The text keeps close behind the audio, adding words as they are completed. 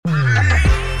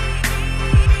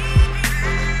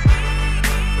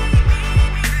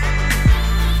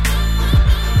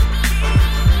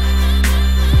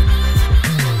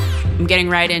getting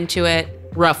right into it.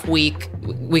 Rough week.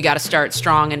 We got to start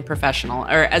strong and professional,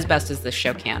 or as best as this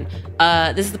show can.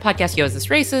 This is the podcast, Yo, Is This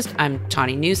Racist? I'm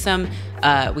Tawny Newsome.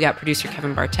 We got producer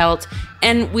Kevin Bartelt,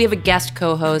 and we have a guest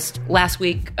co-host. Last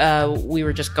week, we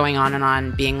were just going on and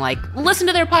on being like, listen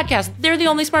to their podcast. They're the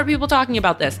only smart people talking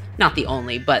about this. Not the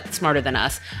only, but smarter than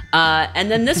us.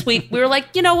 And then this week, we were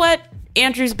like, you know what?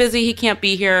 Andrew's busy. He can't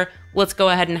be here. Let's go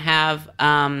ahead and have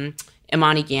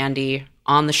Imani Gandhi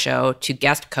on the show to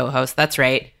guest co-host. That's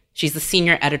right. She's the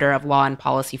senior editor of Law and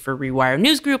Policy for Rewire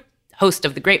News Group, host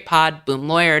of the great pod, Boom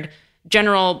Lawyered,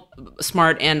 general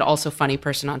smart and also funny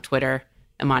person on Twitter.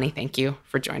 Imani, thank you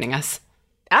for joining us.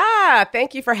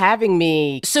 Thank you for having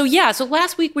me. So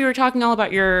last week we were talking all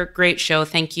about your great show.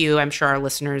 Thank you. I'm sure our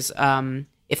listeners,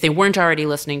 if they weren't already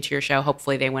listening to your show,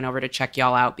 hopefully they went over to check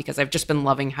y'all out, because I've just been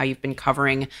loving how you've been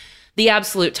covering the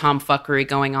absolute tomfuckery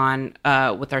going on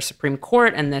with our Supreme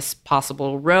Court and this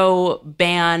possible Roe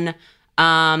ban.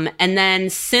 And then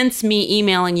since me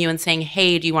emailing you and saying,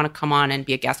 hey, do you want to come on and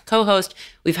be a guest co-host?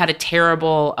 We've had a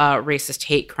terrible racist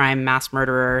hate crime mass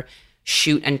murderer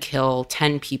shoot and kill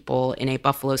 10 people in a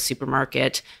Buffalo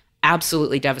supermarket.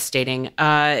 Absolutely devastating.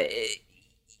 All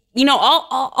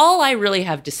I really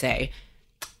have to say,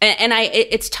 and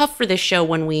it's tough for this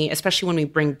show especially when we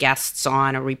bring guests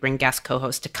on or we bring guest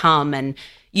co-hosts to come and,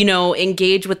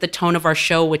 engage with the tone of our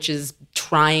show, which is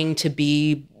trying to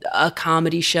be a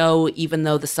comedy show, even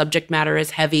though the subject matter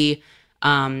is heavy.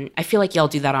 I feel like y'all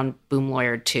do that on Boom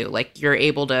Lawyered too. Like, you're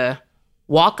able to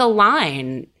walk a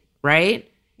line, right?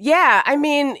 Yeah, I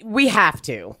mean, we have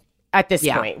to at this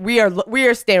point. We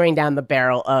are staring down the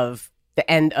barrel of the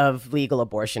end of legal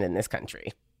abortion in this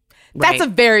country. That's Right.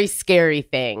 a very scary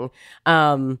thing.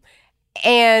 And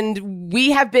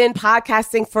we have been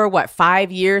podcasting for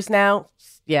 5 years now?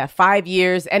 Yeah, 5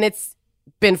 years. And it's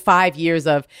been 5 years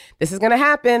of, this is going to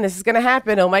happen. This is going to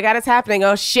happen. Oh my God, it's happening.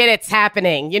 Oh shit, it's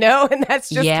happening. And that's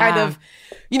just kind of,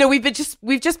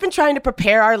 we've just been trying to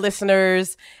prepare our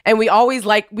listeners. And we always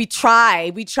we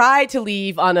try to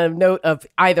leave on a note of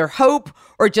either hope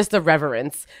or just a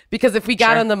reverence. Because if we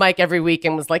got on the mic every week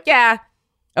and was like, yeah,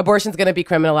 abortion's going to be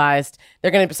criminalized,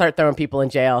 they're going to start throwing people in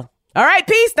jail. All right,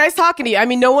 peace. Nice talking to you. I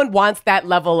mean, no one wants that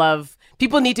level of,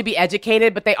 people need to be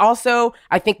educated, but they also,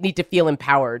 I think, need to feel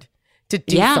empowered to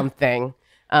do something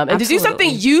and to do something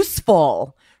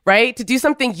useful, right? To do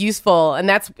something useful. And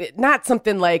that's not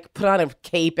something like put on a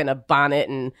cape and a bonnet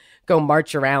and go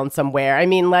march around somewhere. I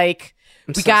mean, I'm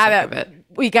tired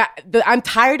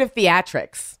of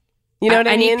theatrics. You know what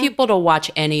I mean? I need people to watch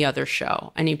any other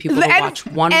show. I need people to watch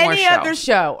one more show. Any other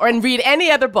show and read any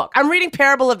other book. I'm reading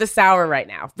Parable of the Sower right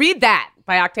now. Read that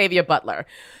by Octavia Butler.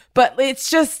 But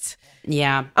it's just...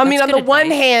 Yeah. I mean, on the one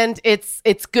hand, it's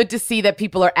good to see that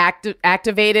people are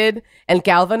activated and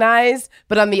galvanized.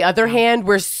 But on the other hand,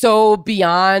 we're so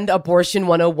beyond abortion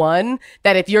 101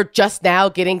 that if you're just now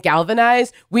getting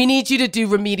galvanized, we need you to do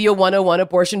remedial 101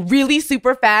 abortion really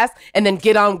super fast and then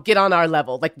get on our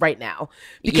level, like right now.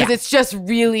 Because it's just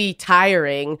really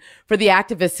tiring for the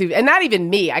activists who, and not even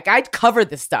me, I covered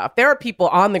this stuff. There are people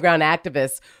on the ground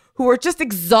activists who are just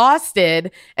exhausted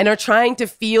and are trying to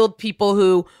field people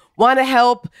who want to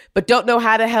help, but don't know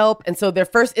how to help. And so their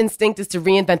first instinct is to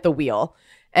reinvent the wheel.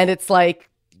 And it's like,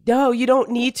 no, you don't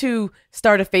need to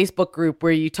start a Facebook group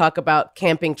where you talk about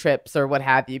camping trips or what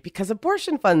have you, because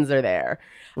abortion funds are there.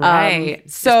 Right.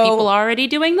 So people are already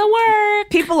doing the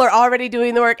work. People are already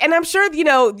doing the work. And I'm sure,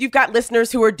 you've got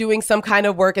listeners who are doing some kind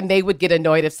of work, and they would get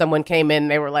annoyed if someone came in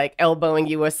and they were like elbowing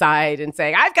you aside and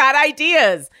saying, I've got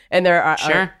ideas. And there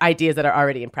are ideas that are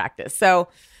already in practice. So,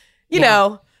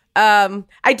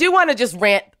 I do want to just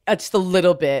rant just a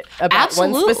little bit about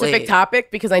one specific topic,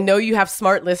 because I know you have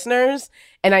smart listeners,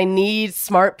 and I need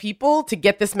smart people to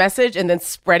get this message and then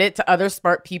spread it to other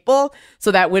smart people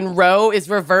so that when Roe is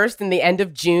reversed in the end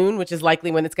of June, which is likely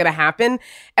when it's going to happen,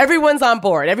 everyone's on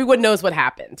board. Everyone knows what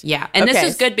happened. Yeah. And this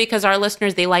is good because our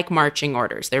listeners, they like marching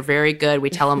orders. They're very good. We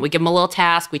tell them, we give them a little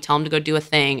task, we tell them to go do a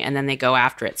thing, and then they go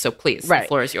after it. So please, the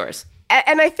floor is yours.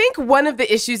 And I think one of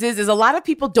the issues is a lot of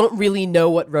people don't really know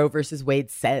what Roe versus Wade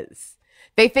says.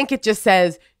 They think it just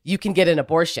says you can get an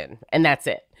abortion and that's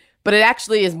it. But it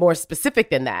actually is more specific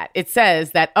than that. It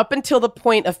says that up until the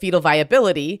point of fetal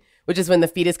viability, which is when the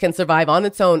fetus can survive on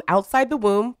its own outside the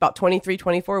womb, about 23,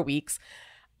 24 weeks,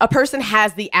 a person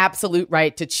has the absolute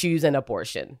right to choose an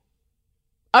abortion.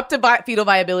 Up to fetal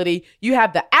viability, you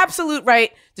have the absolute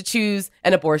right to choose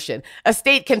an abortion. A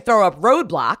state can throw up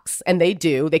roadblocks, and they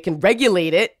do. They can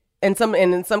regulate it in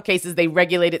some cases they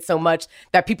regulate it so much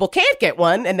that people can't get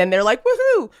one, and then they're like,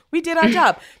 woohoo, we did our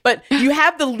job. But you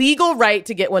have the legal right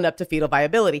to get one up to fetal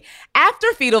viability.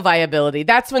 After fetal viability,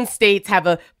 that's when states have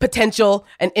an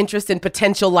interest in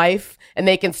potential life, and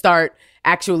they can start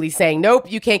actually saying,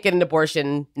 nope, you can't get an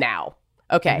abortion now.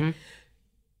 Okay.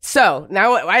 So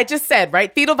now I just said,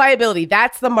 right, fetal viability,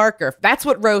 that's the marker. That's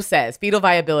what Roe says, fetal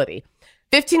viability.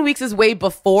 15 weeks is way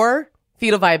before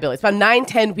fetal viability. It's about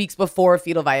 9-10 weeks before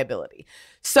fetal viability.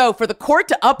 So for the court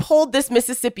to uphold this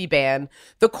Mississippi ban,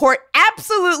 the court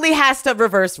absolutely has to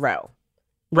reverse Roe.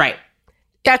 Right.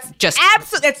 That's just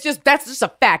a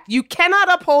fact. You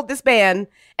cannot uphold this ban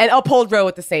and uphold Roe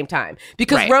at the same time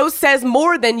because Roe says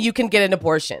more than you can get an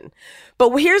abortion.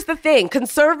 But here's the thing.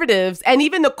 Conservatives and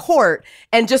even the court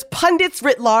and just pundits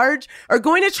writ large are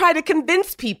going to try to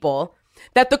convince people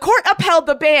that the court upheld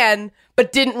the ban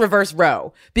but didn't reverse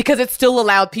Roe because it still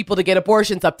allowed people to get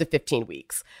abortions up to 15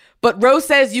 weeks. But Roe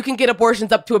says you can get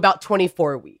abortions up to about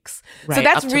 24 weeks. Right, so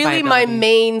that's really my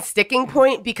main sticking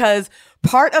point, because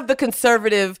part of the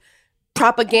conservative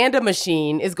propaganda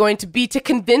machine is going to be to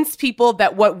convince people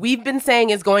that what we've been saying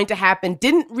is going to happen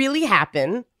didn't really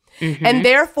happen. And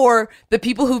therefore, the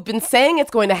people who've been saying it's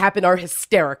going to happen are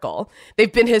hysterical.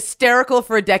 They've been hysterical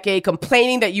for a decade,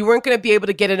 complaining that you weren't going to be able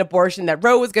to get an abortion, that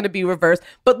Roe was going to be reversed.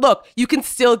 But look, you can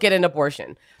still get an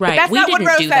abortion. Right. That's we not didn't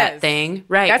what Roe do says. That thing.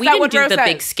 Right. That's we not didn't what do Roe the says.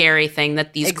 big scary thing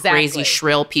that these crazy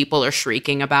shrill people are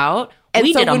shrieking about. And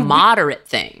we so did a moderate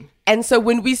thing. And so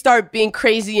when we start being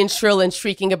crazy and shrill and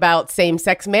shrieking about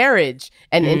same-sex marriage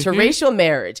and interracial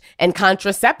marriage and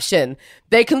contraception,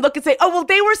 they can look and say, oh, well,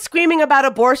 they were screaming about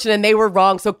abortion and they were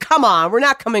wrong. So come on, we're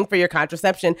not coming for your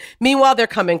contraception. Meanwhile, they're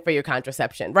coming for your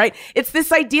contraception, right? It's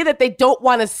this idea that they don't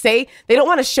want to say, they don't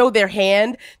want to show their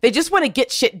hand. They just want to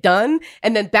get shit done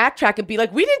and then backtrack and be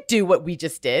like, we didn't do what we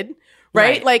just did,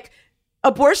 right? Like,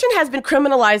 abortion has been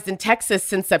criminalized in Texas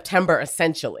since September,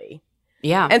 essentially.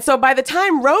 Yeah. And so by the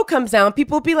time Roe comes down,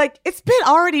 people will be like, it's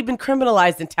already been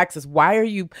criminalized in Texas. Why are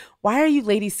you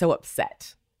ladies so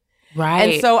upset?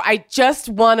 Right. And so I just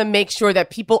want to make sure that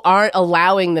people aren't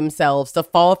allowing themselves to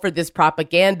fall for this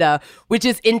propaganda, which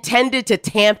is intended to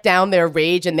tamp down their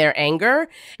rage and their anger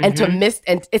and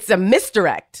and it's a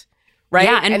misdirect. Right.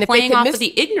 Yeah, and playing off of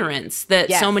the ignorance that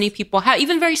so many people have,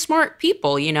 even very smart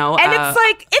people, you know. And it's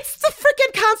like, it's the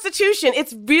freaking Constitution.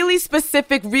 It's really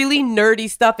specific, really nerdy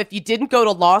stuff. If you didn't go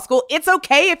to law school, it's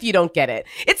okay if you don't get it.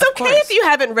 It's okay if you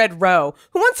haven't read Roe.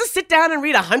 Who wants to sit down and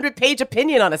read a 100-page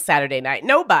opinion on a Saturday night?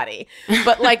 Nobody.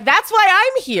 But like, that's why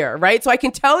I'm here, right? So I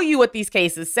can tell you what these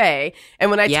cases say. And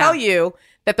when I tell you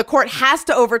that the court has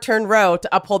to overturn Roe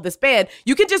to uphold this ban,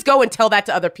 you can just go and tell that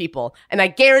to other people. And I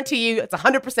guarantee you it's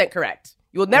 100% correct.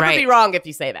 You will never be wrong if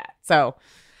you say that. So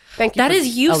thank you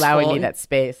for allowing me that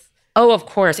space. Oh, of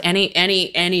course. Any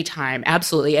time.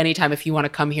 Absolutely. Anytime. If you want to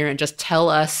come here and just tell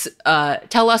us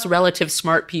relative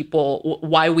smart people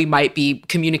why we might be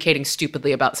communicating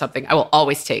stupidly about something, I will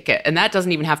always take it. And that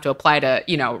doesn't even have to apply to,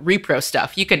 repro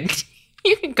stuff. You can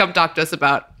come talk to us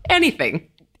about anything.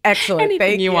 Excellent. Anything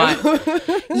Thank you. Want.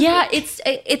 Yeah,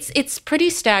 it's pretty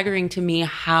staggering to me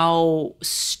how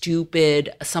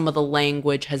stupid some of the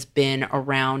language has been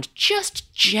around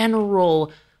just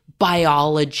general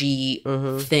biology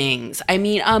things. I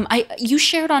mean, you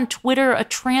shared on Twitter a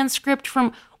transcript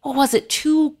from, what was it,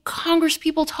 2 Congress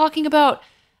people talking about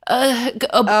in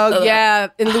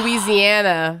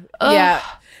Louisiana.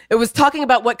 It was talking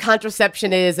about what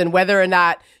contraception is and whether or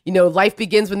not, life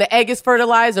begins when the egg is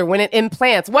fertilized or when it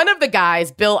implants. One of the guys,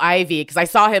 Bill Ivey, because I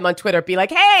saw him on Twitter be like,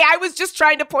 hey, I was just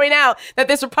trying to point out that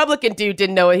this Republican dude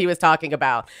didn't know what he was talking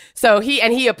about. So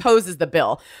he opposes the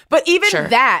bill. But even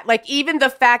that, like even the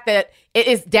fact that it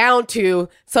is down to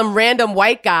some random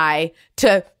white guy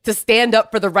to stand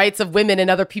up for the rights of women and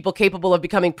other people capable of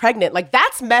becoming pregnant, like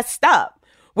that's messed up.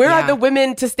 Where are the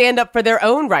women to stand up for their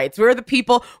own rights? Where are the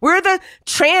people, where are the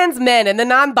trans men and the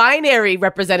non-binary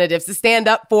representatives to stand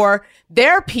up for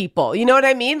their people? You know what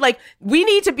I mean? Like, we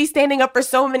need to be standing up for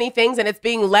so many things, and it's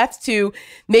being left to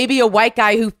maybe a white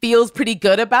guy who feels pretty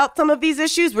good about some of these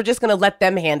issues. We're just going to let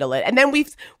them handle it. And then we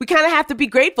kind of have to be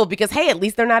grateful because, hey, at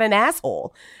least they're not an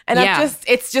asshole. And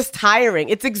it's just tiring.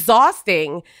 It's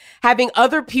exhausting having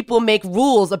other people make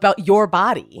rules about your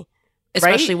body.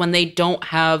 Especially when they don't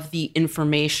have the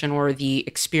information or the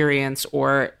experience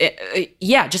or,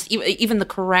 just even the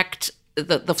correct,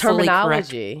 the fully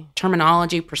correct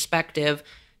terminology, perspective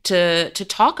to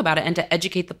talk about it and to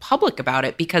educate the public about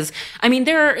it. Because, I mean,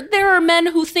 there are men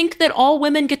who think that all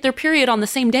women get their period on the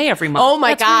same day every month. Oh,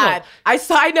 my God. I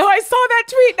saw that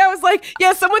tweet. And I was like,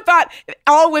 someone thought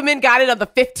all women got it on the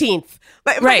 15th.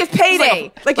 Like it's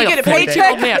payday. Like you get a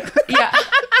paycheck. Oh, man. Yeah.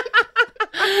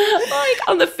 Like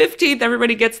on the 15th,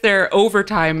 everybody gets their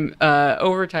overtime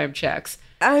checks.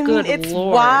 I mean, it's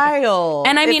wild.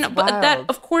 And I mean, it's but wild. that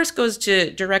of course goes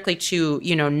directly to,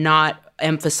 not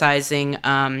emphasizing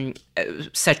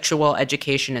sexual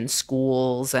education in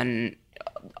schools and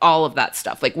all of that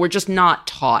stuff. Like, we're just not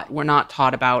taught. We're not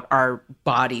taught about our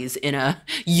bodies in a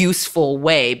useful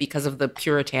way because of the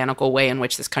puritanical way in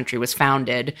which this country was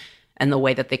founded and the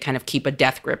way that they kind of keep a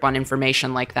death grip on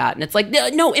information like that. And it's like,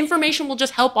 no, information will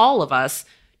just help all of us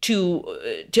to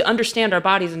understand our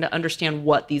bodies and to understand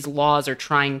what these laws are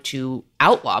trying to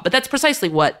outlaw. But that's precisely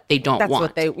what they don't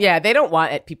want. They don't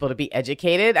want people to be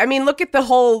educated. I mean, look at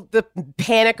the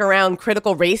panic around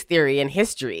critical race theory in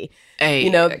history. They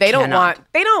don't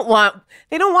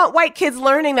want white kids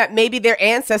learning that maybe their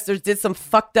ancestors did some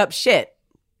fucked up shit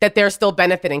that they're still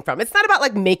benefiting from. It's not about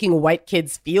like making white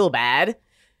kids feel bad.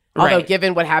 Although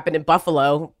given what happened in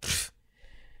Buffalo,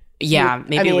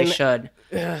 maybe we should.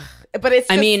 But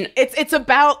it's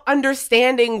about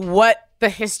understanding what the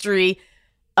history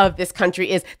of this country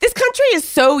is. This country is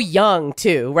so young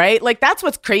too, right? Like, that's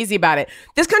what's crazy about it.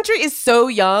 This country is so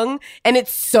young, and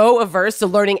it's so averse to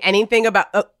learning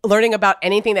about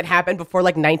anything that happened before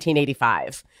like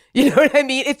 1985. You know what I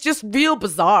mean? It's just real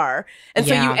bizarre. And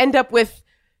so you end up with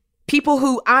people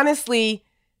who honestly,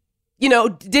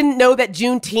 didn't know that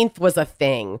Juneteenth was a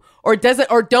thing, or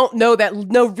don't know that,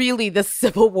 really the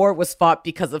Civil War was fought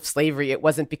because of slavery. It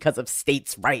wasn't because of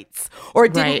states' rights, or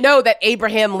didn't know that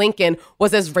Abraham Lincoln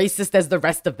was as racist as the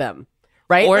rest of them,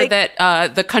 right? Or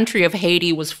that the country of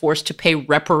Haiti was forced to pay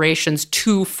reparations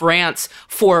to France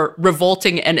for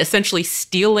revolting and essentially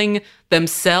stealing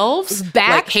themselves.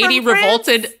 Back like Haiti from France?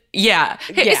 revolted. Yeah.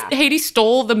 Haiti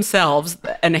stole themselves,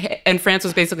 and France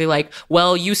was basically like,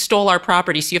 well, you stole our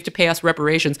property, so you have to pay us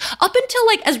reparations. Up until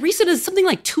like as recent as something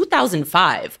like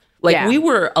 2005. Like, we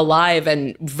were alive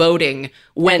and voting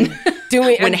when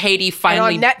Haiti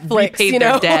finally repaid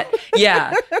their debt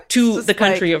to the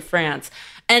country of France.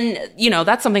 And,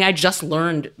 that's something I just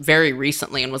learned very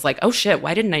recently and was like, oh shit,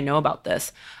 why didn't I know about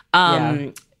this?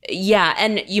 Yeah,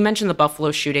 and you mentioned the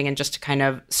Buffalo shooting, and just to kind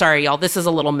of, sorry, y'all, this is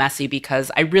a little messy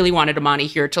because I really wanted Imani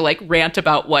here to like rant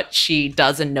about what she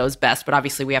does and knows best, but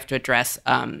obviously we have to address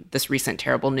this recent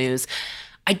terrible news.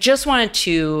 I just wanted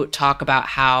to talk about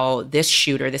how this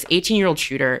shooter, this 18-year-old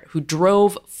shooter who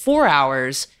drove 4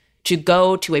 hours to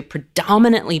go to a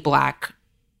predominantly Black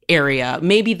area,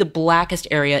 maybe the blackest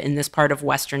area in this part of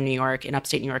Western New York, in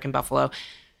upstate New York and Buffalo,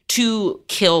 to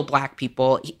kill Black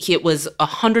people. It was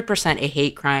 100% a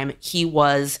hate crime. He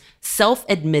was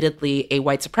self-admittedly a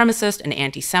white supremacist, an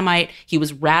anti-Semite. He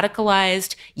was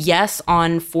radicalized, yes,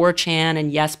 on 4chan,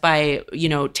 and yes, by,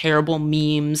 terrible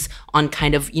memes on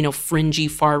kind of, fringy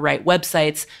far-right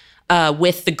websites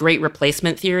with the Great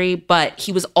Replacement theory. But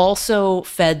he was also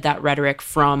fed that rhetoric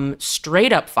from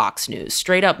straight up Fox News,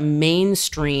 straight up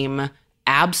mainstream,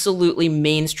 absolutely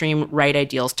mainstream right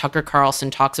ideals. Tucker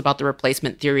Carlson talks about the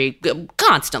replacement theory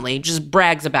constantly, just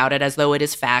brags about it as though it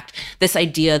is fact. This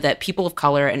idea that people of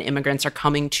color and immigrants are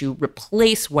coming to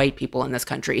replace white people in this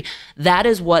country. That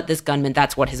is what this gunman,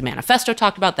 that's what his manifesto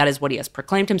talked about. That is what he has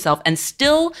proclaimed himself. And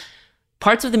still,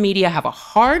 parts of the media have a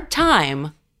hard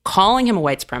time calling him a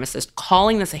white supremacist,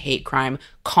 calling this a hate crime,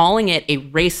 calling it a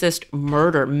racist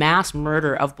murder, mass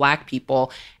murder of Black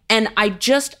people. And I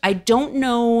don't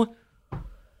know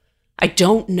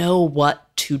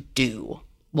what to do.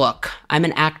 Look, I'm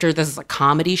an actor. This is a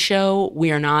comedy show.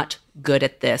 We are not good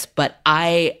at this, but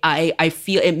I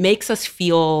feel it makes us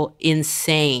feel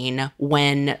insane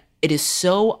when it is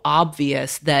so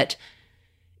obvious that,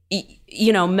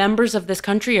 members of this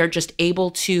country are just able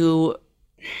to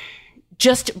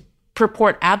just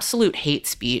purport absolute hate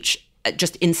speech,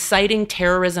 just inciting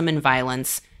terrorism and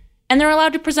violence. And they're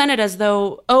allowed to present it as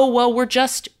though, oh, well, we're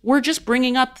just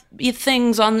bringing up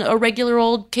things on a regular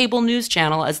old cable news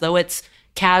channel, as though it's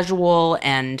casual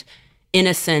and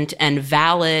innocent and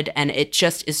valid. And it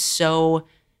just is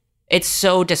it's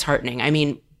so disheartening. I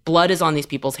mean, blood is on these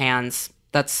people's hands.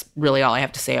 That's really all I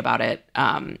have to say about it.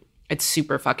 It's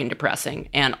super fucking depressing,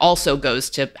 and also goes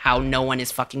to how no one is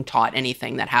fucking taught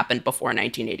anything that happened before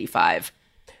 1985.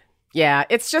 Yeah,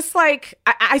 it's just like,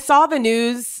 I saw the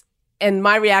news, and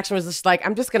my reaction was just like,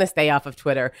 I'm just going to stay off of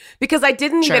Twitter, because I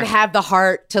didn't even have the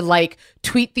heart to like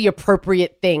tweet the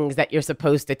appropriate things that you're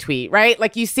supposed to tweet, right?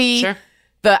 Like, you see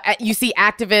you see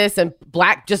activists and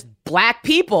black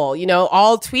people,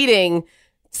 all tweeting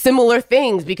similar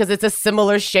things because it's a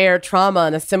similar shared trauma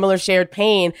and a similar shared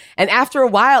pain. And after a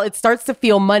while, it starts to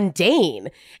feel mundane.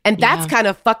 And that's kind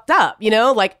of fucked up, you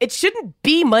know? Like, it shouldn't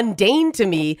be mundane to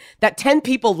me that 10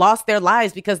 people lost their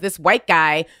lives because this white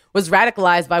guy was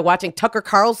radicalized by watching Tucker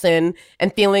Carlson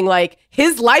and feeling like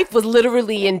his life was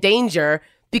literally in danger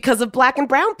because of Black and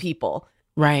brown people.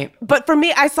 Right. But for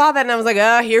me, I saw that and I was like,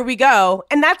 oh, here we go.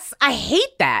 And I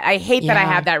hate that. I hate that I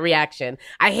have that reaction.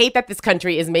 I hate that this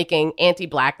country is making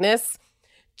anti-Blackness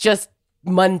just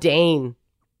mundane.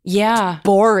 Yeah.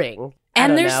 Boring.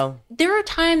 And there are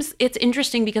times, it's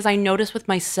interesting because I notice with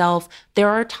myself, there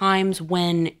are times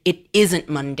when it isn't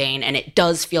mundane and it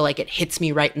does feel like it hits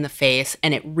me right in the face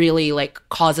and it really like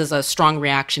causes a strong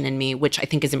reaction in me, which I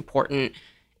think is important.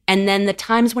 And then the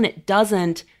times when it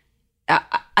doesn't,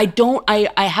 I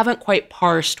haven't quite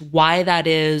parsed why that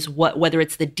is, whether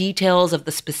it's the details of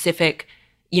the specific,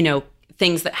 you know,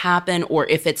 things that happen, or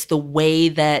if it's the way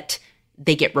that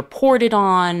they get reported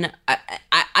on.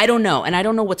 I don't know. And I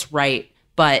don't know what's right,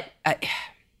 but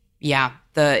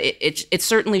it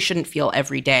certainly shouldn't feel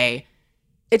every day.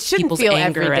 It shouldn't feel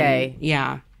every day.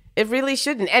 Yeah. It really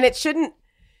shouldn't. And it shouldn't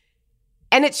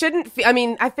I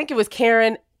mean, I think it was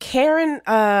Karen,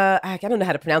 I don't know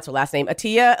how to pronounce her last name,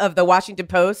 Atiyeh of the Washington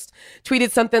Post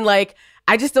tweeted something like,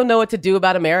 I just don't know what to do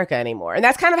about America anymore. And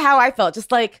that's kind of how I felt.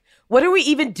 Just like, what do we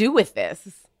even do with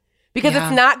this? Because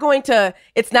it's not going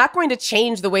to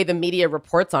change the way the media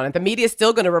reports on it. The media is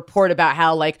still going to report about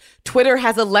how like Twitter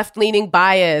has a left-leaning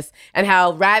bias and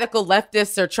how radical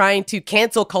leftists are trying to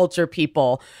cancel culture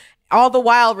people. All the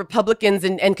while, Republicans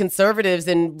and conservatives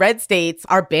in red states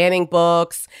are banning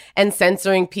books and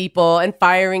censoring people and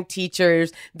firing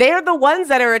teachers. They're the ones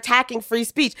that are attacking free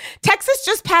speech. Texas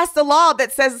just passed a law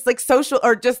that says it's like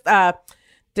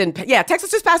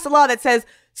Texas just passed a law that says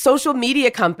social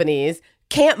media companies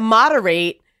can't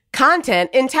moderate content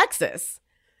in Texas.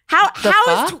 How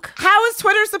is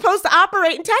Twitter supposed to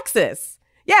operate in Texas?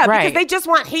 Yeah, because they just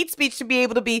want hate speech to be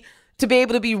able to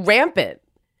be rampant.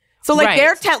 So like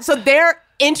they're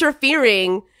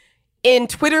interfering in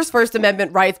Twitter's First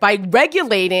Amendment rights by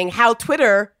regulating how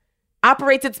Twitter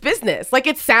operates its business. Like,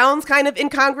 it sounds kind of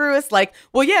incongruous. Like,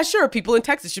 well, yeah, sure, people in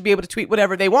Texas should be able to tweet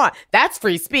whatever they want. That's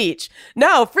free speech.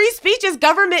 No, free speech is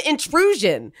government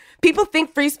intrusion. People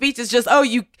think free speech is just, oh,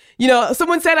 you know,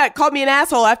 someone called me an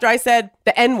asshole after I said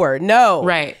the N-word. No.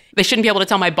 Right. They shouldn't be able to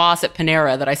tell my boss at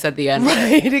Panera that I said the N-word.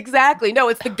 Right, exactly. No,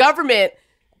 it's the government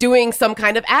doing some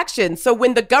kind of action. So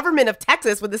when the government of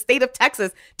Texas, when the state of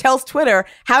Texas tells Twitter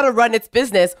how to run its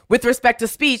business with respect to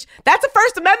speech, that's a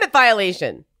First Amendment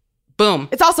violation. Boom.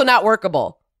 It's also not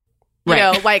workable. You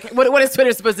know, like, what is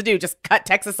Twitter supposed to do? Just cut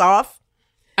Texas off?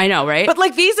 I know, right? But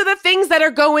like, these are the things that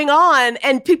are going on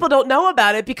and people don't know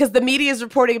about it because the media is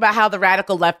reporting about how the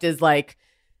radical left is like,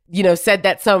 you know, said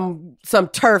that some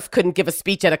TERF couldn't give a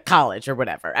speech at a college or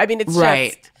whatever. I mean, it's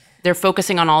just... They're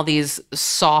focusing on all these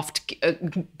soft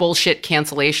bullshit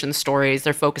cancellation stories.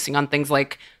 They're focusing on things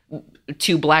like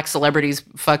 2 Black celebrities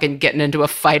fucking getting into a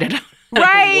fight at an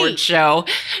award show.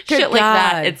 Good shit like God.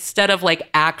 that. Instead of like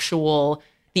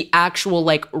the actual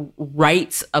like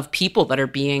rights of people that are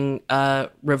being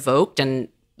revoked and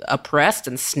oppressed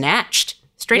and snatched.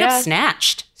 Straight up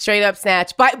snatched. Straight up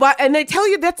snatched. But and they tell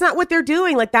you that's not what they're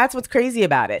doing. Like, that's what's crazy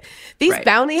about it. These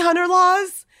bounty hunter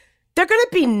laws, they're going to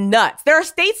be nuts. There are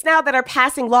states now that are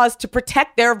passing laws to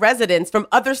protect their residents from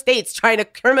other states trying to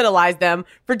criminalize them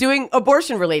for doing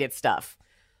abortion-related stuff.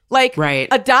 Like,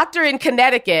 a doctor in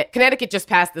Connecticut just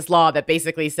passed this law that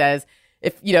basically says,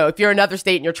 if you're another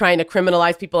state and you're trying to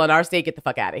criminalize people in our state, get the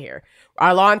fuck out of here.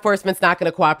 Our law enforcement's not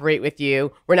going to cooperate with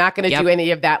you. We're not going to do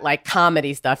any of that like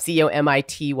comedy stuff,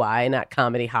 comity, not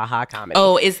comedy, haha, comedy.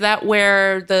 Oh, is that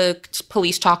where the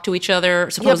police talk to each other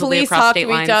supposedly across state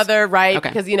lines? Police talk to each other, right? Okay.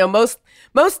 Because, you know, most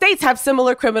states have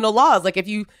similar criminal laws. Like, if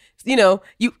you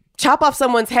chop off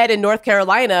someone's head in North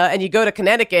Carolina and you go to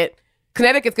Connecticut's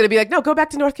going to be like, no, go back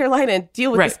to North Carolina and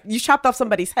deal with this. You chopped off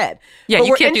somebody's head. Yeah, but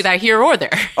you can't do that here or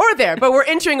there. But we're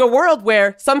entering a world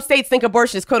where some states think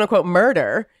abortion is quote unquote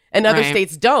murder and other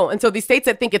states don't. And so these states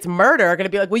that think it's murder are going to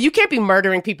be like, well, you can't be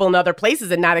murdering people in other places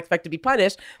and not expect to be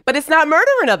punished. But it's not murder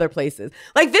in other places.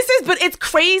 Like, but it's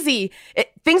crazy.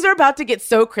 Things are about to get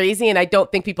so crazy. And I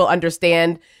don't think people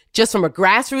understand just from a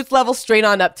grassroots level straight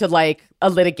on up to like a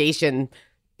litigation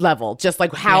level, just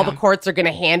like how the courts are going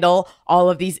to handle all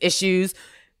of these issues.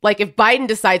 Like, if Biden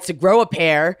decides to grow a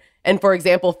pair and, for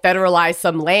example, federalize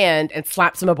some land and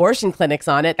slap some abortion clinics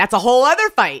on it, that's a whole other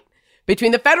fight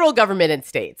between the federal government and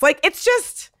states. Like, it's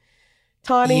just,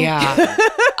 Tawny. Yeah.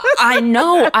 I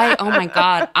know. Oh my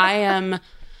God.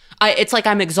 it's like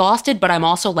I'm exhausted, but I'm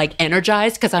also like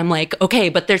energized because I'm like, okay,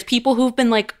 but there's people who've been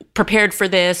like prepared for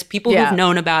this, people who've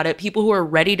known about it, people who are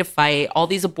ready to fight, all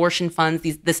these abortion funds,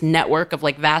 this network of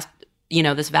like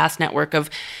this vast network of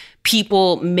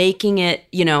people making it,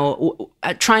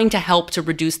 trying to help to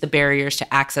reduce the barriers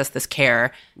to access this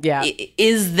care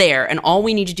is there. And all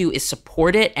we need to do is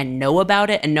support it and know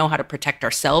about it and know how to protect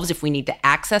ourselves if we need to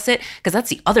access it. Because that's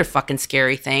the other fucking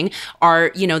scary thing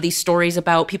are, these stories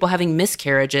about people having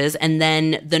miscarriages and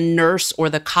then the nurse or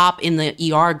the cop in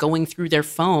the ER going through their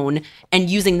phone and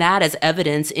using that as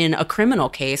evidence in a criminal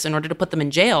case in order to put them in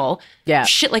jail. Yeah.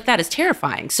 Shit like that is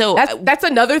terrifying. So that's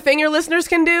another thing your listeners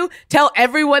can do. Tell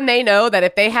everyone they know that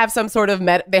if they have some sort of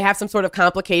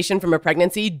complication from a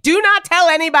pregnancy, do not tell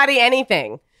anybody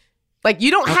anything. Like,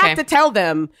 you don't have to tell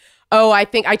them, oh, I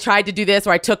think I tried to do this,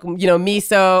 or I took,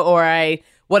 miso, or I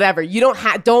whatever. You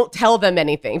don't tell them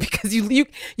anything because you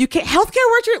can't.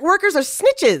 Healthcare workers are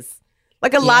snitches.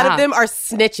 Like, a lot of them are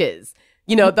snitches.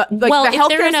 The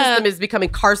healthcare system is becoming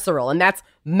carceral, and that's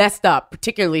messed up,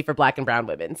 particularly for Black and brown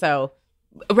women. So.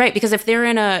 Right, because if they're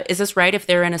is this right? If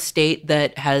they're in a state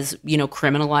that has,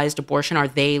 criminalized abortion, are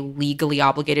they legally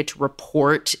obligated to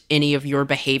report any of your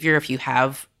behavior if you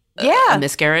have a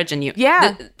miscarriage? And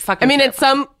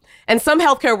some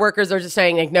healthcare workers are just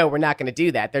saying, like, no, we're not going to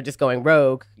do that. They're just going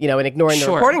rogue, and ignoring the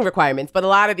reporting requirements. But a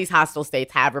lot of these hostile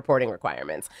states have reporting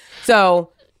requirements.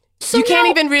 So you can't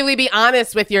even really be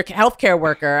honest with your healthcare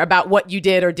worker about what you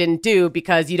did or didn't do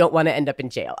because you don't want to end up in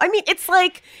jail. I mean, it's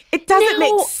like, it doesn't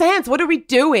make sense. What are we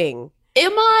doing?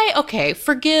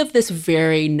 Forgive this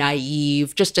very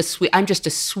naive, I'm just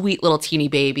a sweet little teeny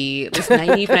baby, this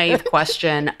naive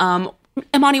question.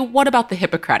 Imani, what about the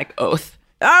Hippocratic Oath?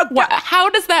 How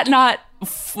does that not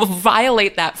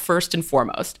violate that first and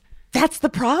foremost? That's the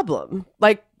problem.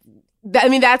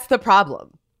 That's the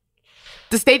problem.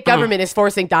 The state government is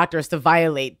forcing doctors to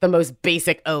violate the most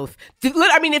basic oath.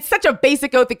 I mean, it's such a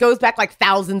basic oath that goes back like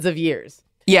thousands of years.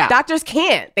 Yeah. Doctors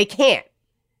can't. They can't.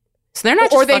 So they're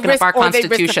not just fucking up our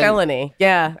Constitution. Or they risk a felony.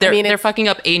 Yeah. They're fucking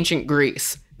up ancient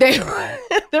Greece. They're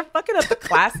fucking up the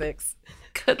classics.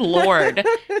 Good Lord.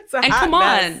 And come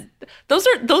on. Those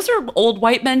are old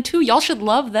white men too. Y'all should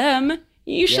love them.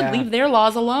 You should leave their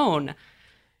laws alone.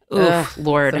 Oof,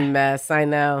 Lord. It's a mess. I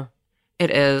know.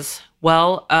 It is.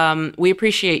 Well, we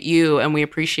appreciate you and we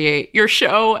appreciate your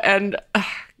show. And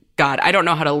God, I don't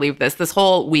know how to leave this. This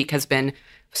whole week has been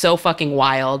so fucking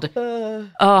wild.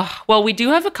 Well, we do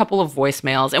have a couple of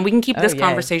voicemails and we can keep this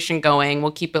conversation going.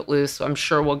 We'll keep it loose. So I'm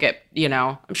sure we'll get,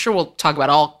 I'm sure we'll talk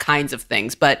about all kinds of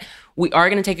things. But we are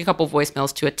going to take a couple of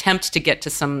voicemails to attempt to get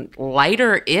to some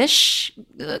lighter-ish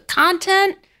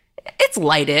content. It's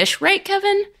light-ish, right,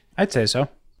 Kevin? I'd say so.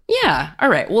 Yeah. All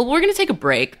right. Well, we're going to take a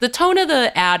break. The tone of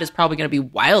the ad is probably going to be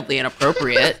wildly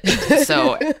inappropriate.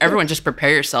 So everyone just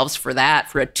prepare yourselves for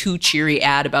that, for a too cheery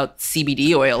ad about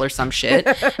CBD oil or some shit.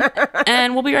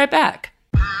 And we'll be right back.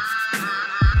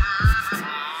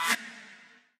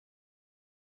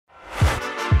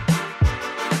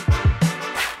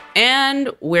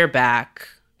 And we're back.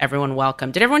 Everyone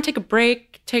welcome. Did everyone take a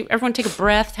break? Everyone take a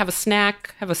breath, have a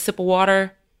snack, have a sip of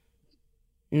water?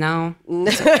 No.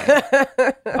 Okay.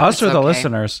 Us or the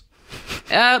listeners?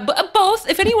 Both.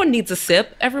 If anyone needs a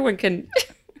sip, everyone can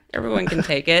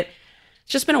take it.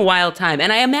 It's just been a wild time.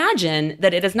 And I imagine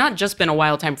that it has not just been a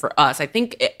wild time for us. I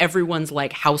think everyone's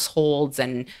like households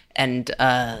and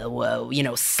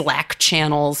Slack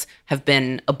channels have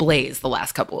been ablaze the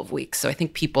last couple of weeks. So I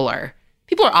think people are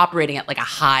operating at like a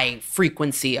high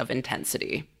frequency of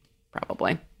intensity,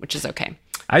 probably, which is okay.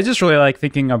 I just really like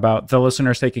thinking about the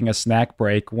listeners taking a snack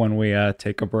break when we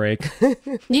take a break.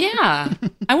 Yeah.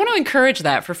 I want to encourage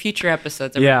that for future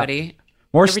episodes, everybody. Yeah.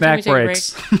 More snack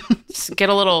breaks. Just get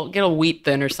a wheat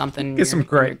thin or something. Get some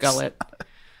grapes. Gullet.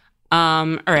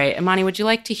 All right. Imani, would you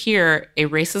like to hear a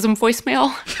racism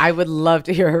voicemail? I would love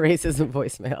to hear a racism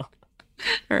voicemail.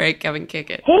 All right, Kevin, kick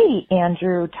it. Hey,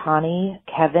 Andrew, Tawny,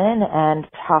 Kevin, and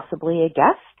possibly a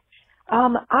guest.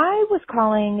 I was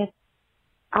calling.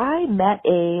 I met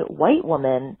a white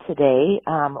woman today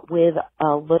with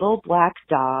a little black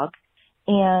dog,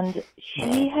 and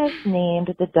she has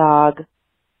named the dog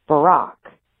Barack.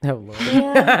 Oh, Lord.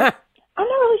 And I'm not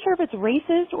really sure if it's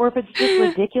racist or if it's just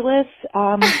ridiculous.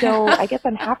 So I guess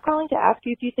I'm half calling to ask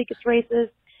you if you think it's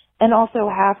racist, and also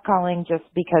half calling just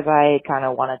because I kind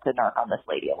of wanted to narc on this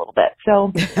lady a little bit.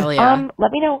 So Hell yeah.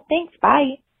 let me know. Thanks.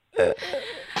 Bye.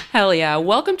 Hell yeah.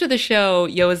 Welcome to the show,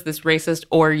 Yo, Is This Racist?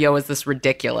 Or Yo, Is This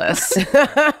Ridiculous?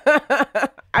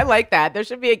 I like that. There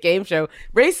should be a game show.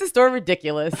 Racist or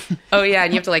ridiculous. Oh, yeah.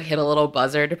 And you have to like hit a little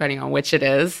buzzer depending on which it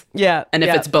is. Yeah. And if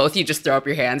yeah. it's both, you just throw up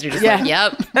your hands. You're just like,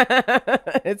 yep.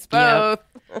 It's both.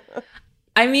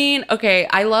 I mean, okay,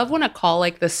 I love when a call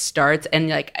like this starts and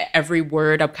like every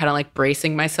word I'm kind of like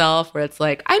bracing myself where it's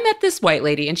like, I met this white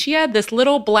lady and she had this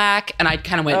little black and I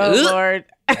kind of went, Oh, ugh. Lord.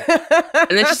 And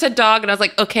then she said dog and I was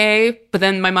like, okay. But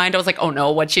then my mind, I was like, oh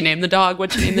no, what'd she name the dog?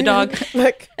 What'd she name the dog?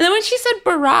 Look, And then when she said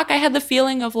Barack, I had the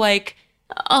feeling of like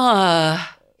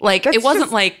it wasn't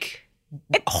just- like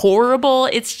horrible.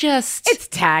 It's just, it's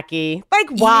tacky. Like,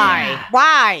 why? Yeah.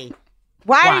 Why?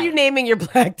 Why are Why? you naming your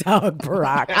black dog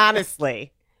Barack?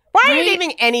 Honestly. Why are you Right?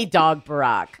 naming any dog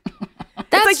Barack?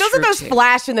 that's It's like those are true, those too.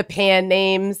 flash in the pan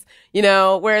names, you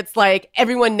know, where it's like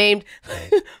everyone named.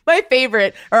 My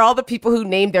favorite are all the people who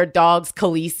named their dogs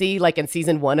Khaleesi, like in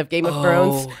season 1 of Game of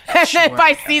Thrones. And then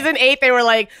by season 8, they were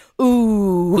like,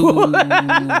 ooh.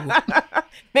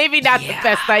 Maybe not the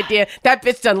best idea. That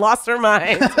bitch done lost her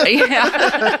mind.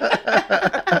 Yeah.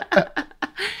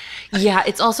 Yeah,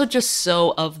 it's also just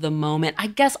so of the moment. I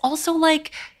guess also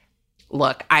like,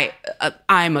 look,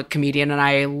 I'm a comedian and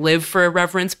I live for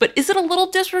irreverence, but is it a little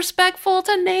disrespectful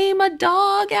to name a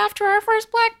dog after our first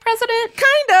black president?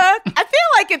 Kinda. I feel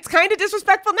like it's kind of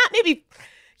disrespectful. Not maybe,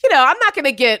 I'm not going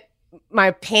to get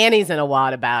my panties in a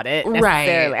wad about it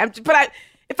necessarily. Right. But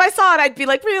if I saw it, I'd be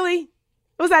like, really?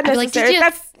 Was that I'd be like, necessary?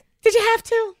 Did you have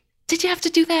to? Did you have to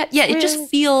do that? Yeah, it just Really?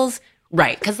 feels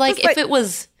right. Because like It's if it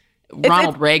was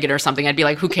Ronald Reagan or something, I'd be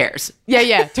like, who cares?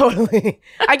 Yeah, totally.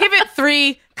 I give it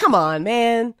 3. Come on,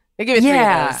 man. I give it 3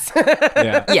 Yeah. of those.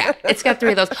 Yeah. Yeah, it's got 3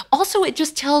 of those. Also, it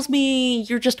just tells me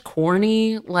you're just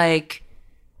corny. Like,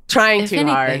 Trying If too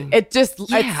anything. hard. It's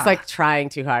Yeah. like trying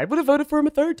too hard. Would have voted for him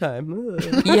a 3rd time.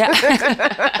 Ugh.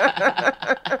 yeah.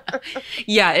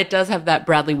 Yeah, it does have that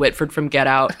Bradley Whitford from Get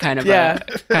Out kind of a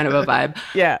vibe.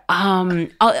 Yeah.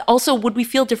 Also, would we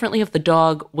feel differently if the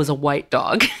dog was a white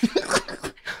dog?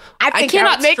 I think cannot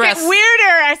that would make stress- it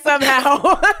weirder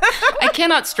somehow. I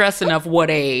cannot stress enough what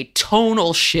a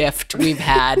tonal shift we've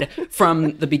had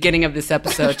from the beginning of this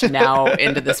episode to now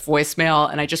into this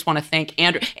voicemail. And I just want to thank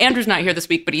Andrew. Andrew's not here this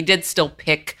week, but he did still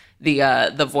pick the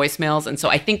voicemails. And so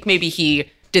I think maybe he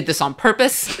did this on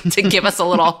purpose to give us a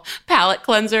little palate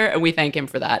cleanser. And we thank him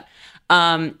for that.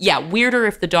 Yeah, weirder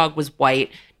if the dog was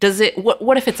white. Does it,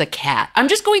 what if it's a cat? I'm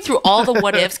just going through all the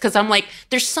what ifs because I'm like,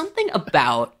 there's something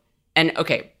about, and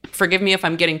okay, forgive me if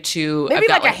I'm getting too. Maybe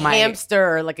I've got like a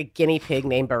hamster or like a guinea pig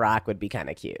named Barack would be kind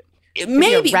of cute.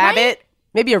 maybe a rabbit. right?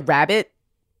 Maybe a rabbit.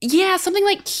 Yeah, something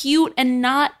like cute and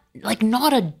not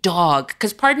a dog.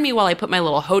 Because pardon me while I put my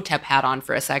little Hotep hat on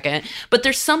for a second, but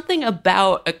there's something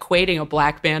about equating a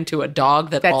black man to a dog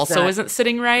that That's also not- isn't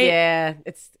sitting right. Yeah,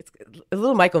 it's a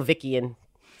little Michael Vickian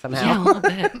somehow. Yeah, a little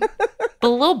bit. But a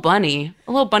little bunny,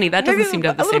 that doesn't Maybe seem to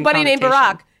have the a little same bunny named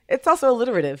connotation. Barack. It's also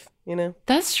alliterative, you know.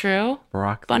 That's true.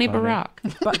 Barack the Bunny bunny. Barack.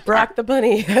 Barack the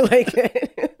bunny. I like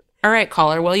it. All right,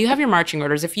 caller. Well, you have your marching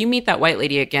orders. If you meet that white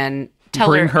lady again, tell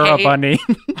Bring her a hey, bunny.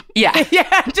 Yeah.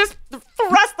 Yeah, just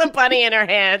thrust the bunny in her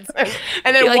hands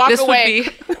and then Be like, walk "This would away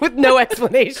with no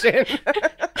explanation.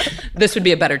 This would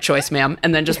be a better choice, ma'am.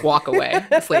 And then just walk away.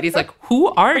 This lady's like, who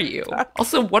are you?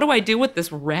 Also, what do I do with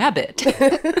this rabbit?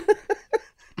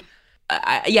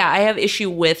 I have issue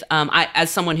with, as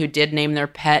someone who did name their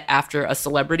pet after a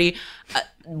celebrity,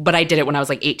 but I did it when I was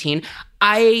like 18.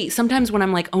 Sometimes when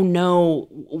I'm like, oh no,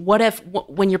 what if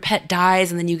when your pet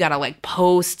dies and then you gotta like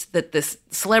post that this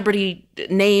celebrity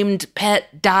named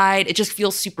pet died, it just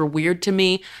feels super weird to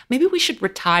me. Maybe we should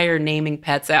retire naming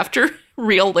pets after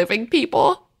real living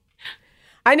people.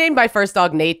 I named my first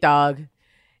dog Nate Dog.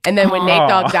 And then when Nate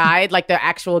Dog Aw. died, like the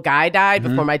actual guy died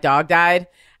before my dog died,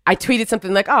 I tweeted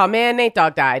something like, oh man, Nate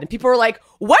Dog died. And people were like,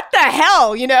 what the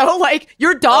hell? You know, like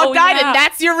your dog Oh, died yeah. and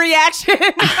that's your reaction?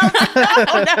 No.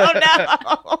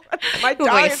 My dog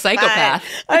like a is psychopath.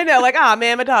 fine. I know, like, oh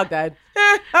man, my dog died.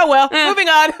 Oh well, moving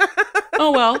on.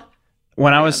 Oh, well.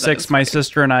 When I was 6, my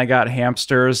sister and I got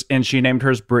hamsters, and she named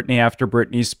hers Brittany after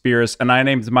Britney Spears, and I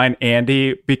named mine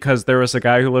Andy because there was a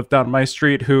guy who lived down my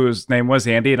street whose name was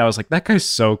Andy, and I was like, that guy's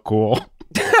so cool.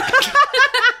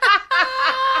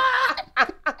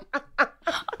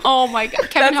 Oh my God.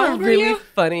 Kevin, That's how a old were really you?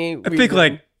 funny. I think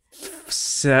like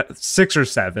 6 or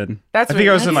 7. That's I think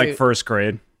I was really in like cute. first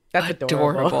grade. That's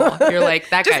adorable. Adorable. You're like,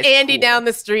 that Just guy's Andy cool. down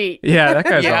the street. Yeah, that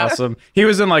guy's Yeah. awesome. He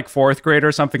was in like 4th grade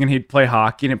or something, and he'd play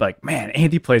hockey, and he'd be like, man,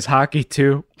 Andy plays hockey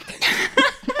too.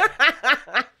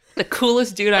 The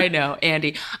coolest dude I know,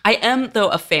 Andy. I am, though,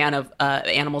 a fan of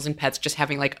animals and pets just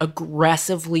having like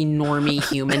aggressively normie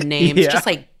human names. Yeah. Just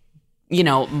like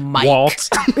Mike. Walt.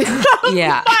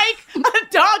 Yeah. Mike,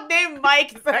 a dog named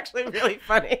Mike is actually really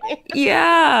funny.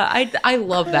 Yeah, I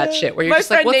love that shit where you're My just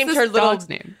like, friend what's named this her little- dog's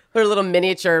name? Her little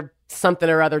miniature something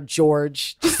or other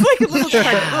George. Just like a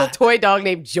little toy dog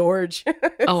named George.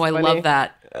 Oh, I funny. love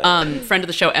that. Friend of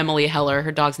the show, Emily Heller,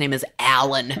 her dog's name is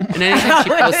Alan. And anytime she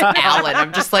posts Alan,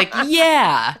 I'm just like,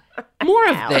 yeah, more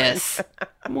of this.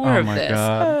 More Oh of my this.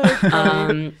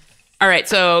 god. All right,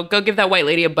 so go give that white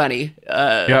lady a bunny.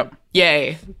 Yep.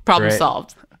 Yay. Problem Great.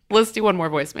 solved. Let's do one more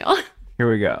voicemail.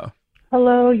 Here we go.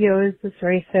 Hello, yo, is this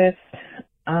racist?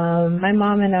 My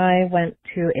mom and I went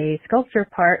to a sculpture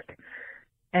park,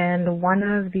 and one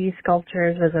of the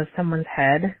sculptures was of someone's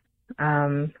head.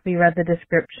 We read the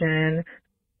description,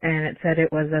 and it said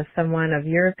it was of someone of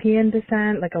European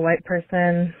descent, like a white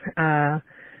person.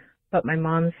 But my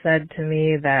mom said to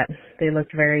me that they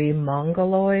looked very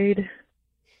mongoloid,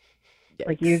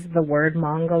 like used the word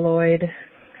mongoloid.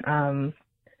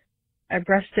 I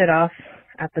brushed it off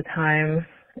at the time.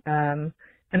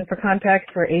 And for context,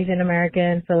 we're Asian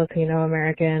American, Filipino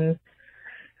American.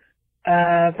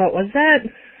 But was that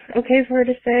okay for her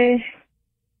to say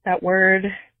that word?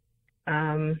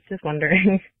 Just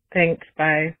wondering. Thanks.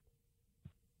 Bye.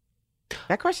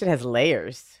 That question has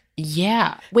layers.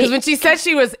 Yeah. Because when she said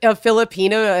she was a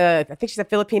Filipino, I think she said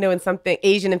Filipino and something,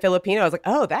 Asian and Filipino, I was like,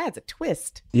 oh, that's a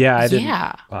twist. Yeah, I didn't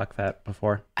Yeah. clock that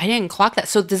before. I didn't clock that.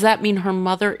 So does that mean her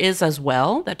mother is as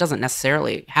well? That doesn't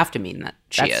necessarily have to mean that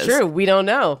she That's is. true. We don't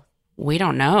know. We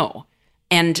don't know.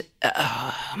 And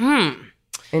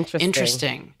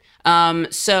Interesting.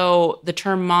 So the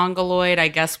term mongoloid, I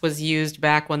guess, was used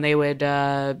back when they would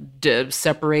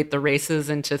separate the races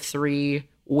into three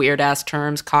weird ass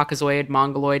terms: Caucasoid,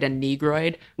 Mongoloid, and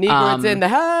Negroid. Negroids in the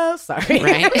house. Sorry.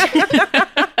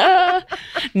 Right?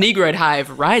 Negroid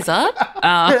hive, rise up.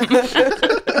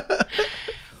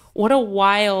 What a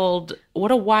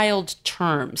wild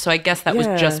term. So I guess that was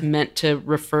Yeah. just meant to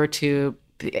refer to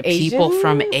people Asian?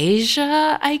 from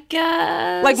Asia, I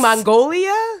guess. Like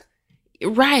Mongolia?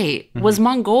 Right. Was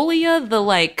Mongolia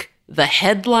the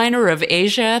headliner of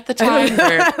Asia at the time?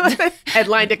 Where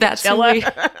Headline to that's who Coachella.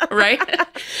 we- right?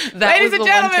 That Ladies was and the one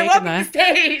gentlemen, taking welcome the-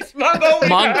 to stage, Mongolia.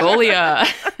 Mongolia.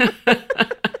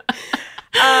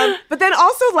 But then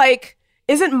also, like,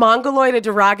 isn't Mongoloid a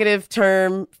derogative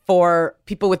term for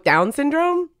people with Down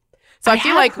syndrome? So I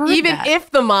feel have like heard even that. if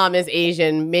the mom is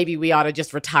Asian, maybe we ought to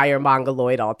just retire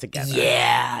Mongoloid altogether.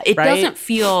 Yeah, it Right? doesn't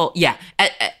feel. Yeah,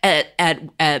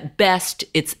 at best,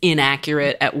 it's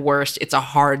inaccurate. At worst, it's a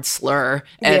hard slur.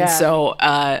 And Yeah. so,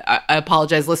 I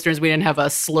apologize, listeners. We didn't have a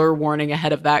slur warning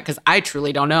ahead of that because I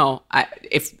truly don't know.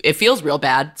 If it feels real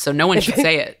bad, so no one should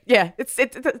say it. Yeah,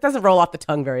 it doesn't roll off the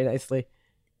tongue very nicely.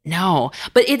 No,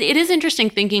 but it is interesting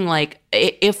thinking like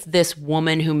if this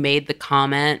woman who made the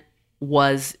comment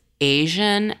was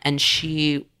Asian and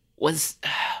she was.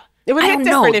 It would I hit don't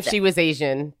know different if that- she was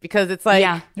Asian because it's like,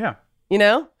 Yeah. Yeah. you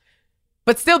know?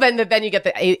 But still, then you get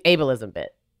the ableism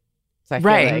bit. So I feel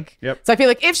Right. like, Yep. so I feel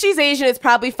like if she's Asian, it's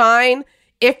probably fine.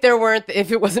 If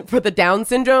it wasn't for the Down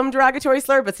syndrome derogatory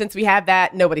slur, but since we have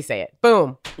that, nobody say it.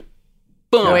 Boom.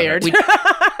 Boom. Weird.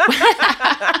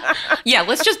 Yeah,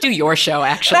 let's just do your show,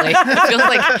 actually. It feels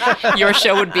like your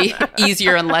show would be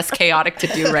easier and less chaotic to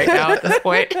do right now at this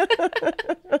point.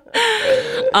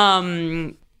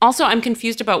 Also, I'm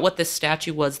confused about what this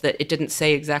statue was that it didn't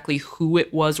say exactly who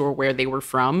it was or where they were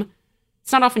from.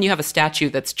 It's not often you have a statue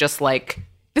that's just like,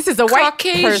 This is a white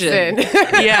Caucasian.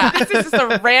 person. Yeah. This is just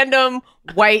a random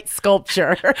white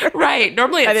sculpture. right.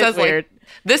 Normally it That is says weird. like,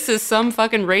 this is some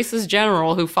fucking racist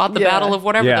general who fought the Yeah. battle of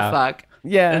whatever Yeah. the fuck.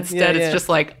 Yeah. Instead, yeah. it's just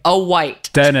like a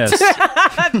white. Dennis.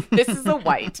 This is a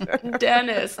white.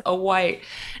 Dennis, a white.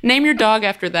 Name your dog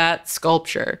after that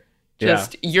sculpture.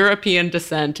 Just European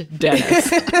descent,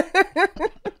 Dennis.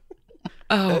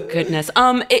 Oh goodness.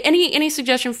 Any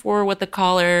suggestion for what the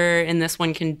caller in this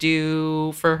one can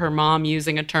do for her mom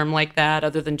using a term like that,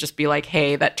 other than just be like,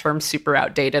 "Hey, that term's super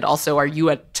outdated." Also, are you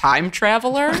a time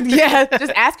traveler? Yeah.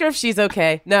 Just ask her if she's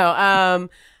okay. No.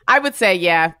 I would say,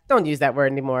 yeah, don't use that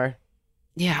word anymore.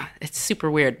 Yeah, it's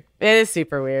super weird. It is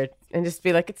super weird. And just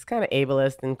be like, it's kind of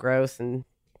ableist and gross and,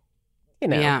 you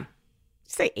know, Yeah,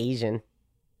 say Asian.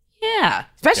 yeah.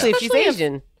 Especially if she's Especially if-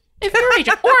 Asian. If you're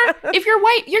Asian, or if you're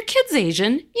white, your kid's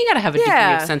Asian, you got to have a degree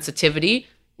Yeah. of sensitivity.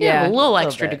 Yeah, Yeah, a little a little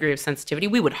extra bit. degree of sensitivity.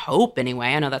 We would hope, anyway.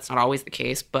 I know that's not always the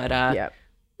case, but Yeah.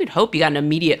 we'd hope you got an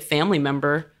immediate family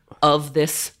member of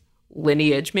this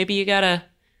lineage. Maybe you got to,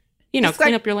 It's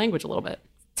clean like- up your language a little bit.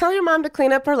 Tell your mom to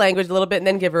clean up her language a little bit and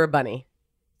then give her a bunny.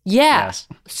 Yeah. Yes.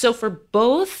 So for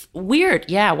both, weird.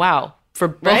 Yeah, wow. For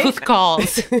both Right?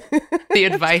 calls, the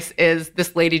advice is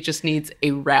this lady just needs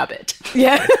a rabbit.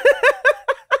 Yeah.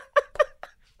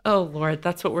 Oh, Lord,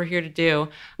 that's what we're here to do.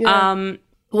 Yeah.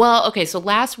 Well, okay, so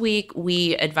last week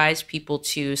we advised people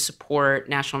to support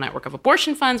National Network of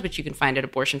Abortion Funds, which you can find at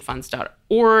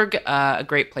abortionfunds.org, a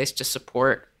great place to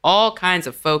support all kinds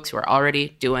of folks who are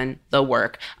already doing the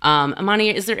work. Imani,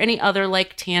 is there any other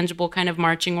like tangible kind of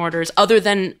marching orders other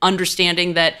than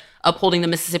understanding that upholding the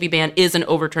Mississippi ban is an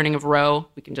overturning of Roe?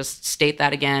 We can just state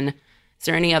that again. Is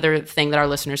there any other thing that our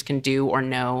listeners can do or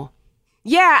know?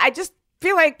 Yeah, I just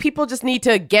feel like people just need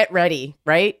to get ready,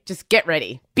 right? Just get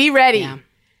ready. Be ready. Yeah.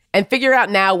 And figure out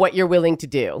now what you're willing to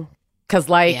do. Because,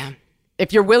 like,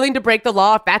 if you're willing to break the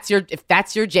law, if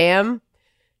that's your jam,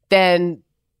 then,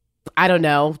 I don't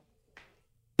know,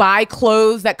 buy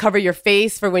clothes that cover your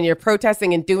face for when you're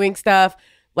protesting and doing stuff.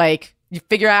 Like, you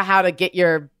figure out how to get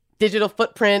your digital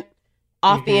footprint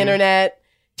off the internet,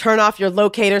 turn off your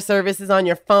locator services on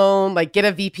your phone, like, get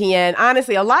a VPN.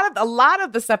 Honestly, a lot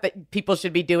of the stuff that people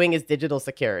should be doing is digital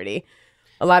security.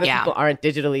 A lot of people aren't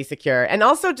digitally secure. And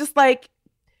also just, like,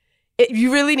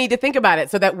 you really need to think about it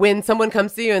so that when someone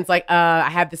comes to you and it's like, I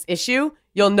have this issue,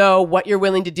 you'll know what you're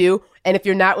willing to do. And if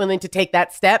you're not willing to take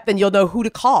that step, then you'll know who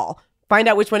to call. Find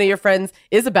out which one of your friends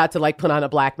is about to like put on a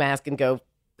black mask and go,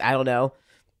 I don't know,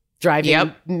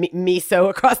 driving miso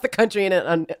across the country in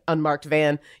an unmarked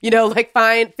van. You know, like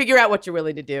figure out what you're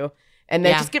willing to do. And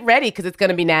then just get ready because it's going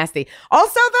to be nasty.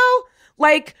 Also, though,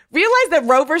 like realize that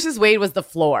Roe versus Wade was the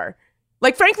floor.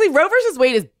 Like, frankly, Roe versus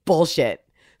Wade is bullshit.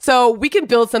 So we can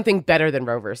build something better than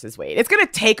Roe versus Wade. It's going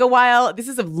to take a while. This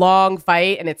is a long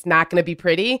fight, and it's not going to be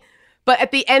pretty. But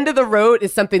at the end of the road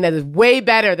is something that is way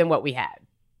better than what we had.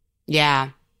 Yeah.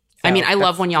 So I mean, I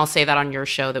love when y'all say that on your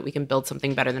show, that we can build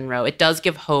something better than Roe. It does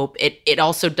give hope. It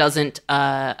also doesn't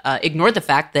ignore the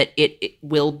fact that it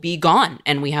will be gone,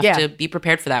 and we have to be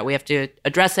prepared for that. We have to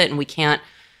address it, and we can't,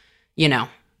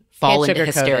 fall into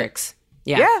hysterics.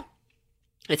 Yeah.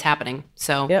 It's happening.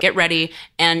 So get ready.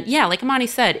 And like Imani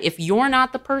said, if you're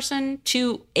not the person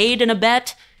to aid and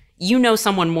abet, you know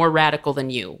someone more radical than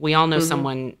you. We all know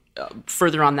someone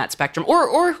further on that spectrum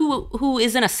or who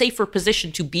is in a safer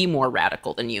position to be more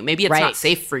radical than you. Maybe it's not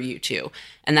safe for you to,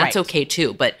 and that's okay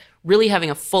too. But really having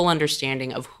a full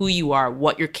understanding of who you are,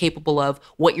 what you're capable of,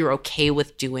 what you're okay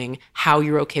with doing, how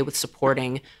you're okay with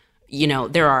supporting.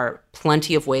 There are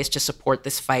plenty of ways to support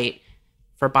this fight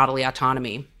for bodily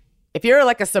autonomy. If you're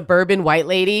like a suburban white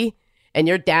lady and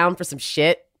you're down for some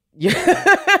shit,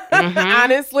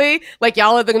 honestly, like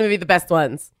y'all are going to be the best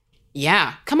ones.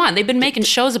 Yeah. Come on. They've been making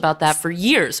shows about that for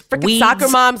years. Freaking Soccer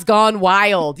Moms Gone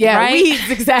Wild. Yeah, right? Weeds,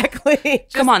 exactly.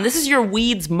 Come on. This is your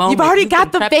weeds moment. You've already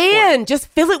got the van. Just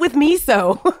fill it with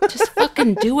miso. Just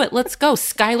fucking do it. Let's go.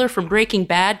 Skylar from Breaking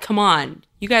Bad. Come on.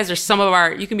 You guys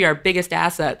are you can be our biggest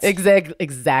assets.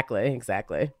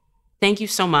 Exactly. Thank you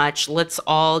so much. Let's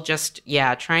all just,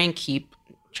 try and keep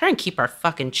our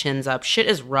fucking chins up. Shit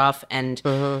is rough, and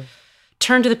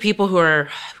turn to the people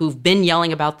who've been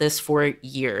yelling about this for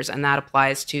years, and that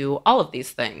applies to all of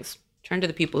these things. Turn to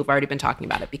the people who've already been talking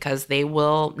about it because they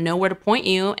will know where to point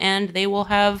you, and they will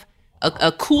have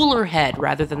a cooler head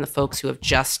rather than the folks who have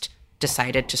just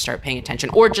decided to start paying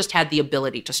attention or just had the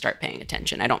ability to start paying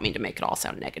attention. I don't mean to make it all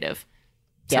sound negative.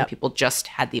 Some people just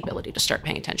had the ability to start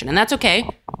paying attention, and that's okay,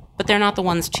 but they're not the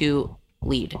ones to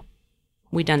lead.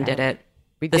 We done did it.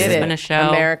 This has been a show.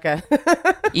 America.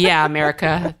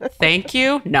 America. Thank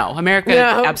you. No, America,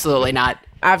 absolutely not.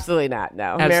 Absolutely not.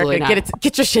 No. Absolutely America, not.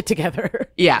 Get your shit together.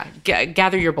 Yeah,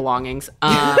 gather your belongings.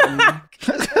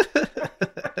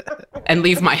 And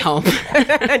leave my home.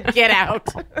 Get out.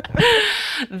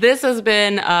 This has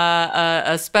been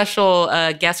a special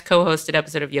guest co-hosted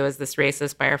episode of Yo, Is This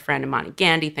Racist? By our friend Imani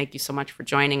Gandy. Thank you so much for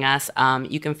joining us.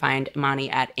 You can find Imani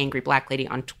at Angry Black Lady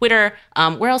on Twitter.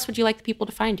 Where else would you like the people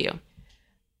to find you?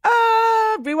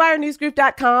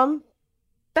 RewireNewsGroup.com.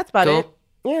 That's about it.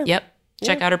 Yeah. Yep.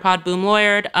 Check out our pod, Boom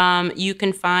Lawyered. You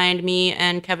can find me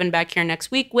and Kevin back here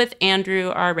next week with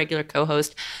Andrew, our regular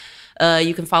co-host.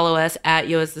 You can follow us at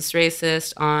Yo, Is This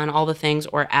Racist on all the things,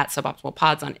 or at Suboptimal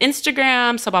Pods on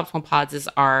Instagram. Suboptimal Pods is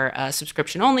our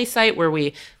subscription-only site where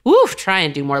we try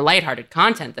and do more lighthearted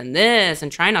content than this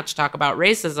and try not to talk about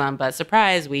racism, but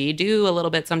surprise, we do a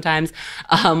little bit sometimes.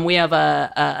 We have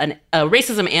a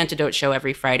racism antidote show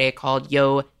every Friday called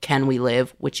Yo, Can We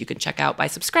Live, which you can check out by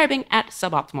subscribing at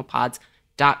suboptimalpods.com.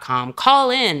 Call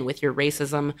in with your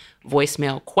racism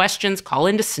voicemail questions. Call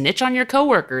in to snitch on your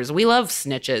coworkers. We love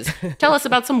snitches. Tell us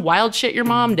about some wild shit your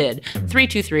mom did.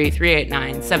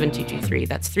 323-389-7223.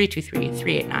 That's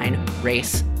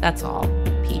 323-389-RACE. That's all.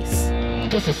 Peace.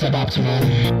 This is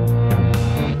Suboptimal.